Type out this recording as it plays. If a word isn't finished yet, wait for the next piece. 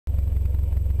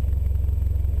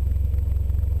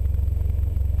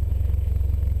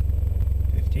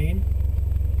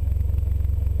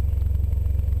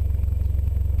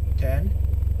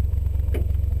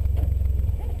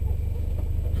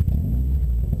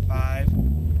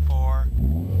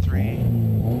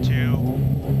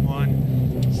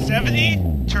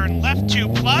70, turn left 2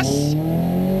 plus,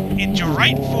 into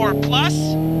right 4 plus,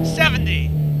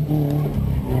 70.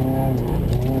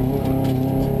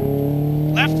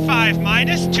 Left 5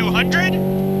 minus, 200,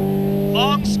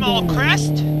 long small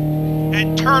crest,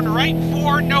 and turn right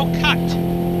 4 no cut.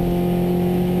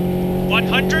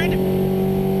 100,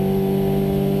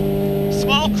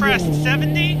 small crest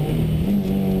 70,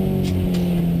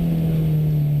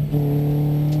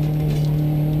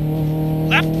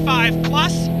 left 5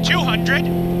 plus, 200,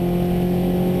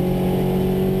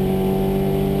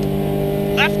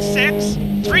 left 6,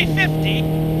 350,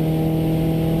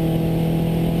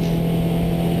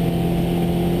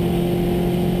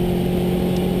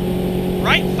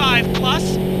 right 5 plus,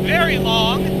 very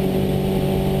long,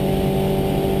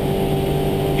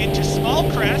 into small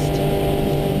crest,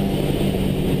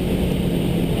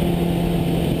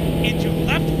 into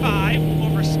left 5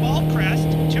 over small crest,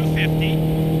 250,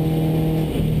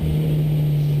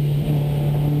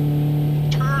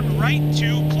 turn right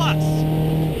 2 plus.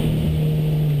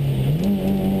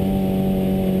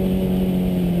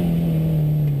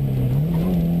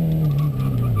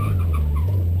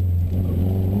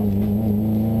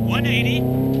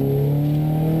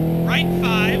 Right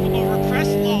 5 over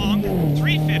crest long,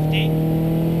 350.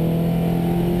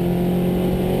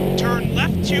 Turn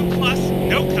left 2 plus,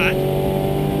 no cut.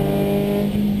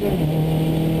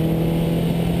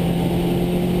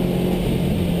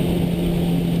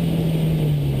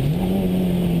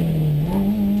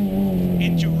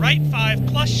 Into right 5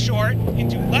 plus short,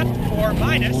 into left 4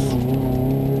 minus.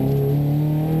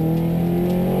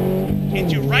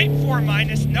 Into right 4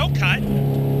 minus, no cut.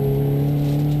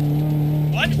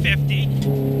 150,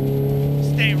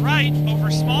 stay right over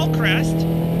small crest,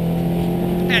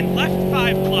 and left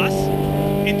 5 plus,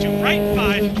 into right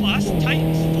 5 plus,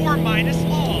 tightens 4 minus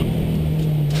long,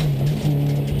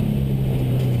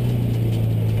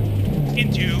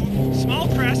 into small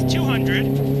crest 200,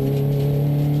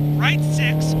 right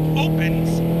 6,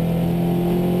 opens,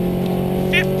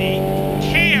 50,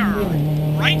 care,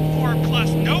 right 4 plus,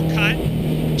 no cut,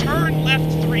 turn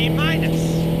left 3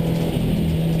 minus.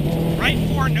 Right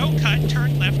 4 no cut,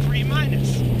 turn left 3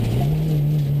 minus.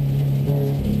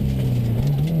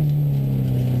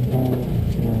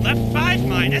 Left 5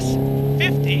 minus,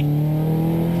 50.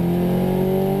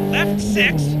 Left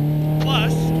 6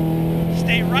 plus,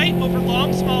 stay right over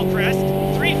long small crest,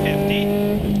 350.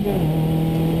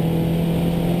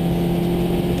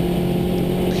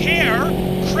 Care,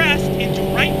 crest into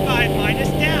right 5 minus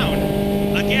down.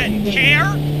 Again,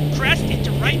 care, crest into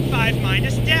right 5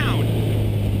 minus down.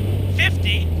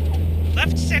 50,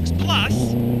 left 6 plus,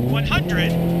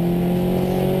 100,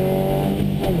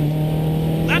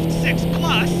 left 6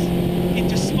 plus,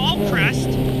 into small crest,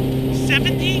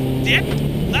 70, dip,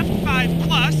 left 5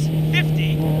 plus,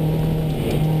 50,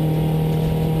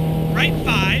 right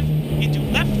 5, into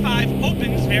left 5,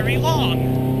 opens very long,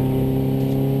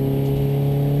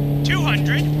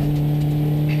 200,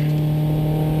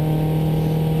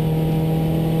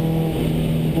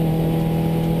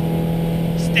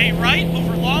 stay right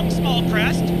over long small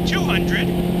crest, 200,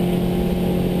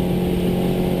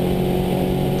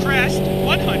 crest,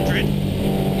 100,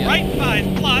 right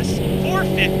 5 plus,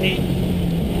 450,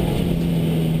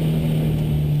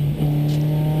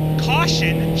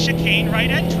 caution, chicane right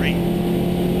entry,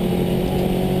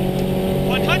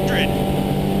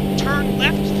 100, turn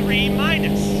left 3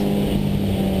 minus,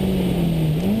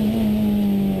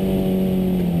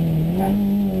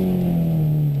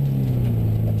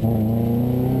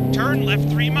 turn left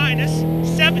 3 minus,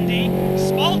 70,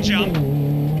 small jump,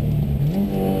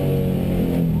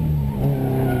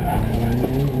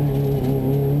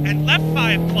 and left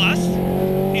 5 plus,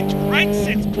 into right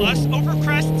 6 plus, over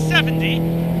crest 70,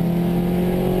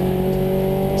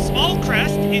 small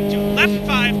crest, into left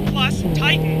 5 plus,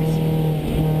 tightens,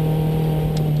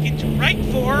 into right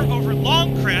 4 over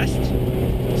long crest,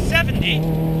 70,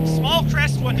 small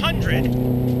crest 100,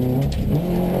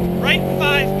 right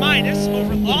 5 minus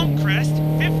over long crest,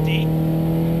 50,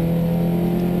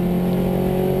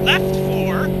 left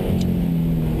 4,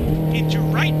 into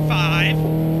right 5,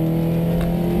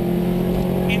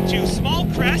 into small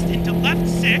crest, into left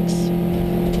 6,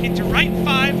 into right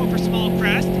 5 over small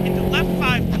crest, into left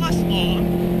 5 plus long,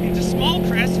 into small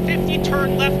crest, 50,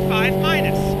 turn left 5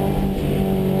 minus,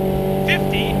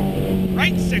 50,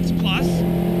 right 6 plus,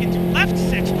 into left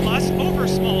 6 plus, over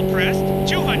small crest,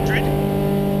 200,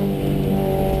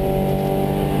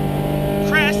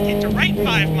 crest, into right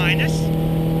 5 minus,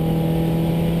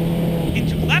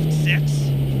 into left 6,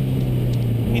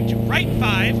 into right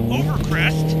 5, over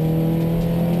crest,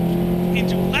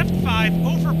 into left 5,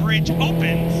 over bridge,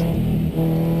 opens,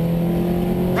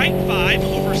 right 5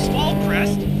 over small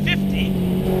crest, 50.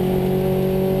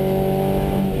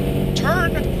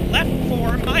 Turn left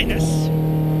 4 minus.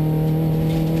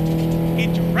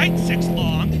 Into right 6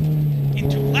 long.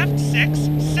 Into left 6,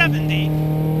 70.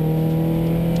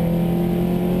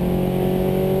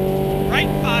 Right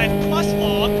 5 plus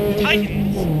long,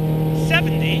 tightens,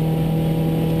 70.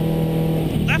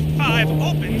 Left 5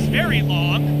 opens, very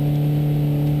long.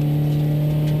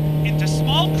 Into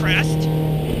small crest.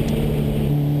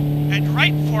 And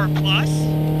right 4 plus.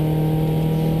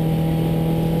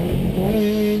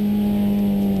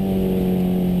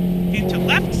 Into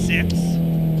left 6.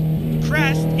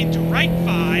 Crest into right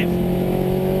 5.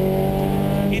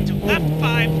 Into left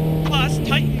 5 plus,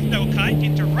 tightens, no cut.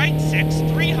 Into right 6,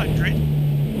 300.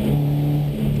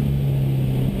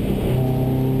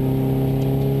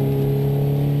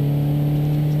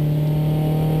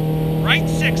 Right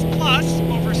 6 plus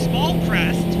over small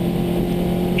crest.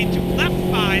 Into left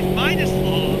 5 minus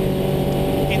long.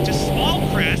 Into small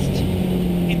crest.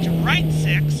 Into right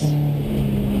 6.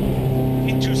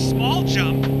 Into small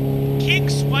jump.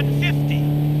 Kings 150.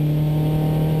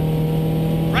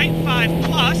 Right 5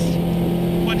 plus.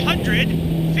 100.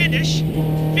 Finish.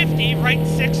 50. Right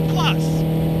 6 plus.